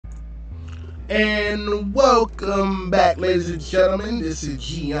And welcome back, ladies and gentlemen. This is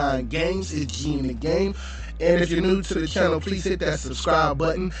Geion Games. It's G in the game. And if you're new to the channel, please hit that subscribe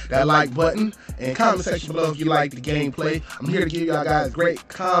button, that like button, and comment section below if you like the gameplay. I'm here to give y'all guys great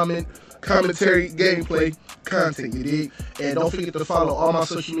commentary, gameplay content, you dig? And don't forget to follow all my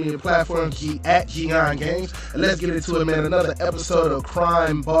social media platforms at Geion Games. And let's get into it, man. Another episode of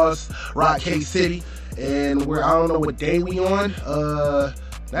Crime Boss Rockay City. And I don't know what day we on.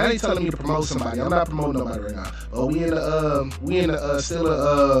 Now they telling me to promote somebody. I'm not promoting nobody right now. But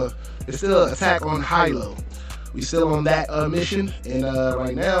it's still an attack on Hilo. We still on that mission, and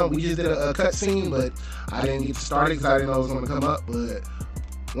right now we just did a cutscene, but I didn't get to start it because I didn't know it was going to come up. But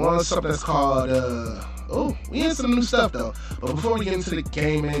something that's called we in some new stuff though. But before we get into the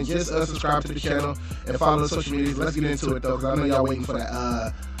game, man, just subscribe to the channel and follow the social medias. Let's get into it though, because I know y'all waiting for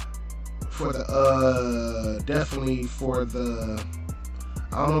that. Definitely for the.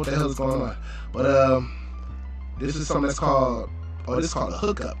 I don't know what the hell is going on, but this is something that's called. This is called a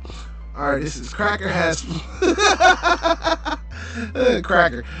hookup. All right, this is Cracker has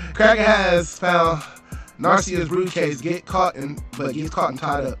Cracker has found Narcia's briefcase. Gets caught and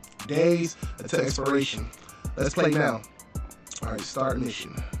tied up. Days until expiration. Let's play now. All right, start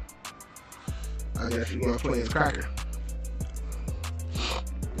mission. I guess you're gonna play as Cracker.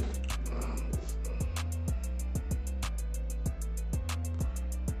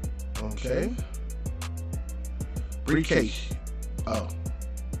 Okay. Briefcase. Oh.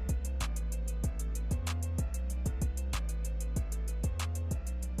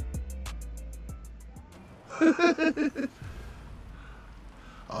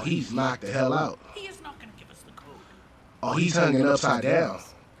 Oh, he's knocked the hell out. He is not going to give us the code. Oh, he's hanging upside down.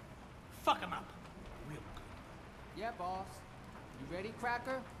 Fuck him up. Real good. Yeah, boss. You ready,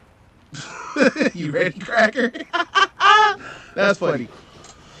 Cracker? You ready, Cracker? That's funny.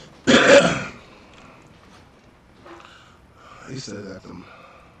 He said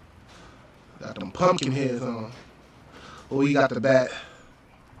got them pumpkin heads on. Oh, he got the bat.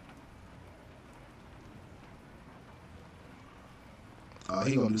 Oh,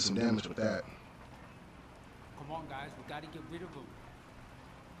 he gonna do some damage with that. Come on, guys. We gotta get rid of him.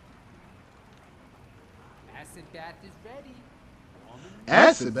 Acid bath is ready.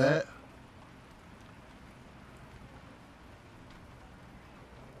 Acid bat?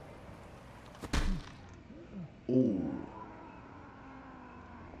 Ooh.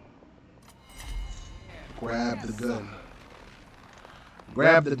 Grab the gun.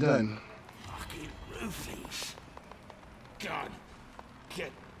 Grab the gun. Fucking roofies. Gun.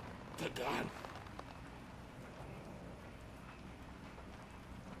 Get the gun.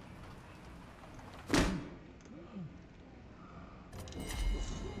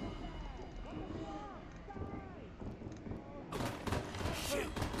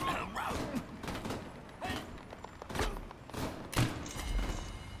 Shoot.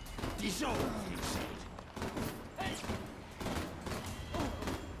 Dissolve, you said.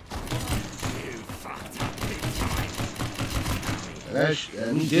 You fucked up big time.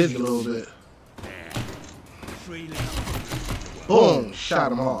 That me dizzy a little bit. Free Boom!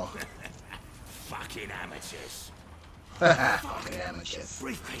 Shot him off. Fucking amateurs. Fucking amateurs.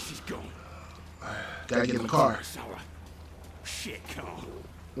 Briefcase is gone. Gotta get in the car. Sour. Shit car.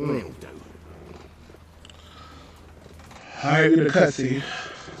 Mm. It'll do. Alright, we're the cutscene.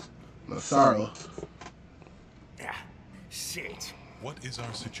 Massaro. Yeah. Shit. What is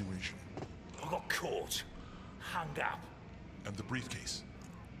our situation? I got caught. Hung up. And the briefcase?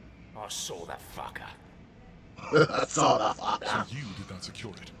 I saw that fucker. I saw that So fucker. you did not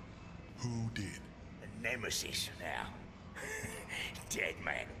secure it. Who did? A nemesis now. Dead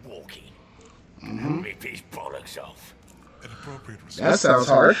man walking. Rip his bollocks off. An appropriate response. That sounds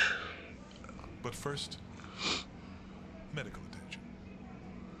harsh. But first, medical attention.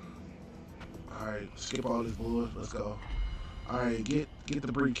 Alright, skip all this bullshit. Let's go. Alright, get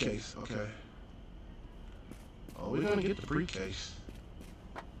the briefcase. Okay. Oh, we're gonna get the briefcase.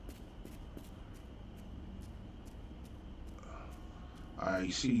 Alright,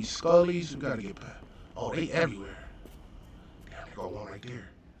 you see these scullies? We gotta get back. Oh, they everywhere. Damn, they got one right there.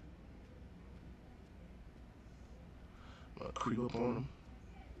 I'm gonna creep up on them.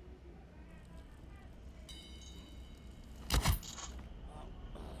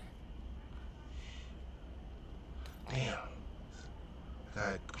 Damn. I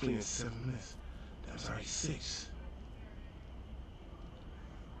got completed 7 minutes. That was already 6.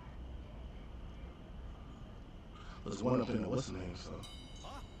 There's one up in the what's the name, so.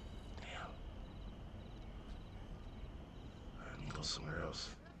 Damn. Alright, let me go somewhere else.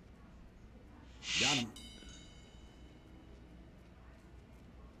 Got him.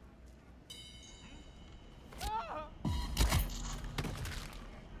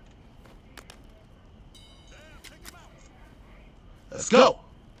 go.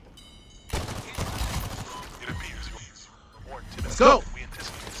 It appears you're more timid Let's go. than we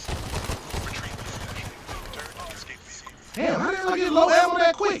anticipated. Retrieve the stash. Return to the escape vehicle. Damn, how did I get low ammo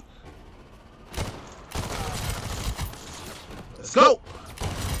that quick? Let's go.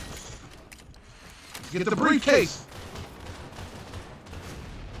 Get the briefcase.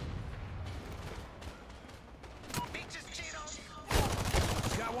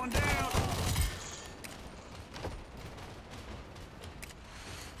 Got one down.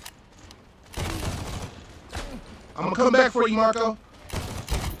 I'm gonna come back for you, Marco.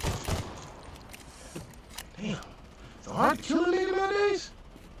 Damn. So hard to kill a nigga nowadays?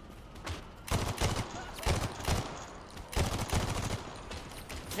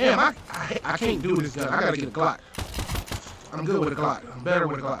 Damn, I can't do this gun. I gotta get a Glock. I'm good with a Glock. I'm better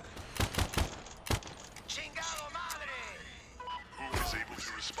with a Glock. Who is able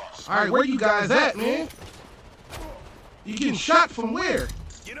to respond? Alright, where you guys at, man? You getting shot from where?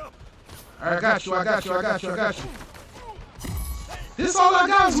 Get up. Alright, I got you. This all I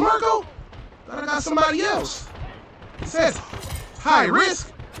got is Marco? Thought I got somebody else. It says high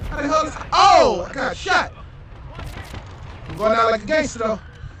risk. How the hell is... Oh, I got shot. I'm going out like a gangster, though.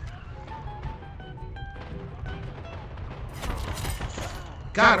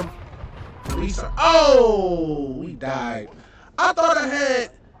 Got him. Lisa. Oh, we died. I thought I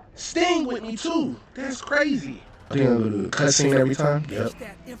had Sting with me, too. That's crazy. Cutscene every time? Yep.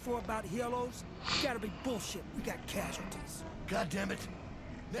 That info about heroes? Gotta be bullshit. We got casualties. God damn it.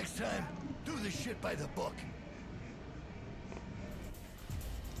 Next time, do this shit by the book.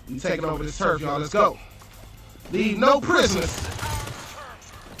 We taking over this turf, y'all. Let's go. Leave no prisoners.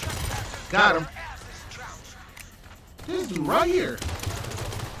 Got him. This dude right here.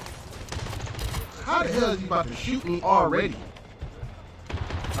 How the hell is he about to shoot me already?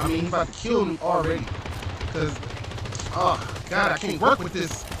 I mean, he's about to kill me already. Because, oh, God, I can't work with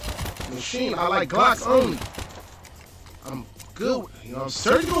this machine. I like Glocks only. I'm good. You know, I'm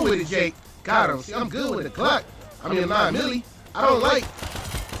surgical with it, Jake. Got him. See, I'm good with the Glock. I mean, 9 milli. I don't like.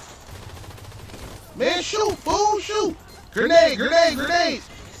 Man, shoot, fool, shoot. Grenade.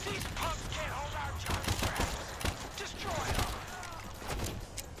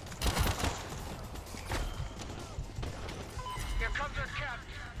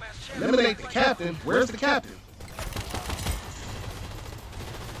 Eliminate the captain. Where's the captain?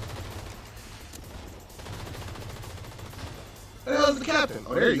 Where the hell is the captain?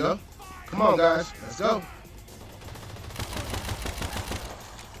 Oh, there you go. Come on, guys. Let's go.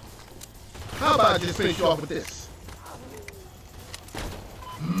 How about I just finish you off with this?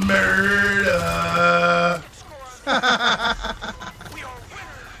 Murder!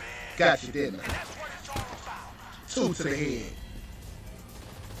 Got you, didn't I? 2 to the head.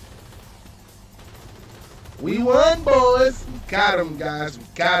 We won, boys. We got him, guys. We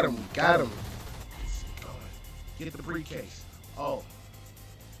got him. Get the briefcase. Oh.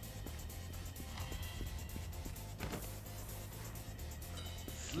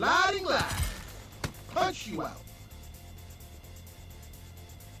 Sliding line. Punch you out.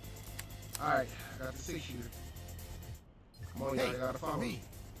 Alright, I got the 6-shooter. Come on, y'all gotta follow me.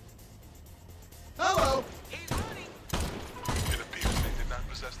 Hello! It appears they did not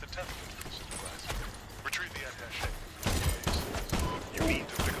possess the template supervisor. Retrieve the attaché. You need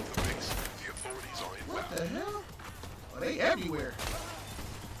to pick up the base. The authorities are inbound. What the hell? Oh, they everywhere.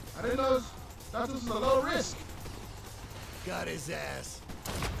 I didn't know. Thought this was a low risk. Got his ass.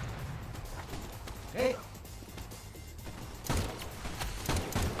 Damn.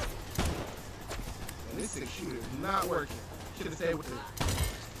 And this 6-shooter is not working. Should have stayed with it.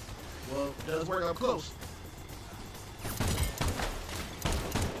 Well, it does work up close.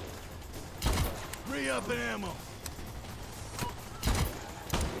 Free up and ammo.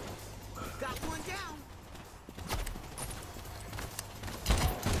 Got one down.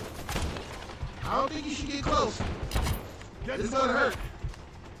 I don't think you should get close. This is gonna hurt.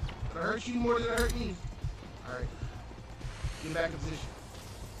 It's gonna hurt you more than it hurt me. Alright. Get back in position.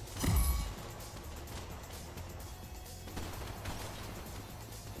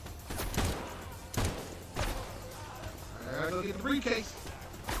 Alright, I gotta go get the briefcase.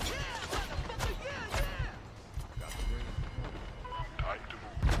 Time to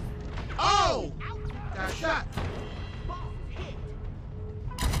move. Oh! Got shot.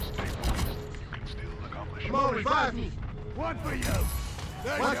 Stay focused. You can still accomplish Come on, revive me. One for you.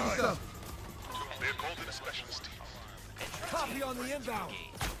 There Watch you go. yourself. They're called in a specialist team. Copy on the inbound.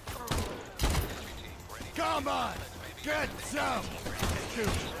 Come on. Get some. Shoot.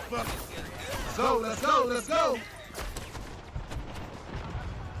 Fuck. Let's go.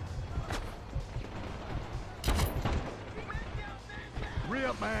 Hurry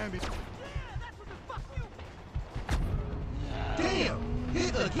up, man. Damn!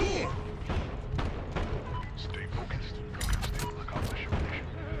 Hit again! Stay focused. Stay on the lookout for short.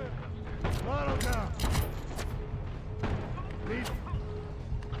 Auto down. Lead.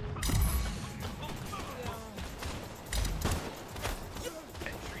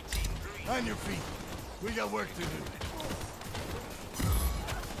 On your feet. We got work to do.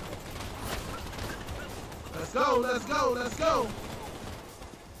 Let's go, let's go, let's go!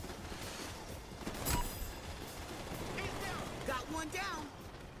 Got one down.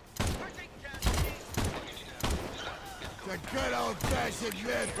 The good old-fashioned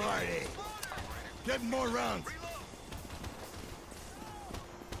med party. Get more rounds.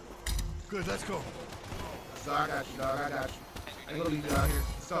 Good, let's go. So I got you, dog. I got you. I ain't gonna leave you out here.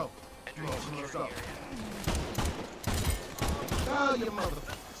 Let's go. Come on, let's go. Oh, you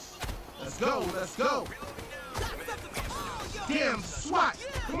motherfuckers. Let's go, let's go. Damn SWAT.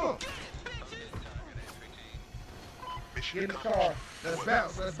 Come on. Get in the car. Let's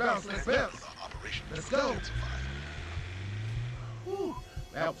bounce, let's bounce, let's bounce. Let's go. Whew.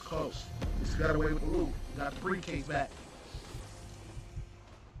 That was close. Just got away with the loot. Got the briefcase back.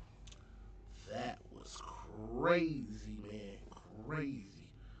 That was crazy, man. Crazy.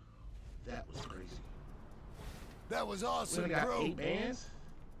 That was crazy. That was We awesome, only got bro. 8 bands?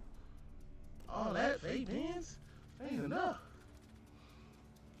 All that for 8 bands? Ain't enough.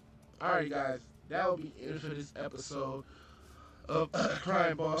 Alright, guys. That will be it for this episode of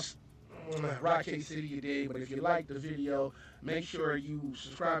Crime Boss. Rockay City, you dig. But if you like the video, make sure you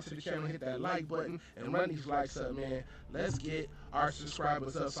subscribe to the channel, hit that like button, and run these likes up, man. Let's get our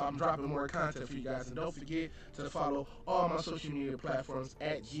subscribers up so I'm dropping more content for you guys. And don't forget to follow all my social media platforms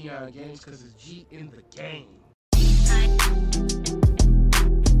at Geion Games, because it's G in the game.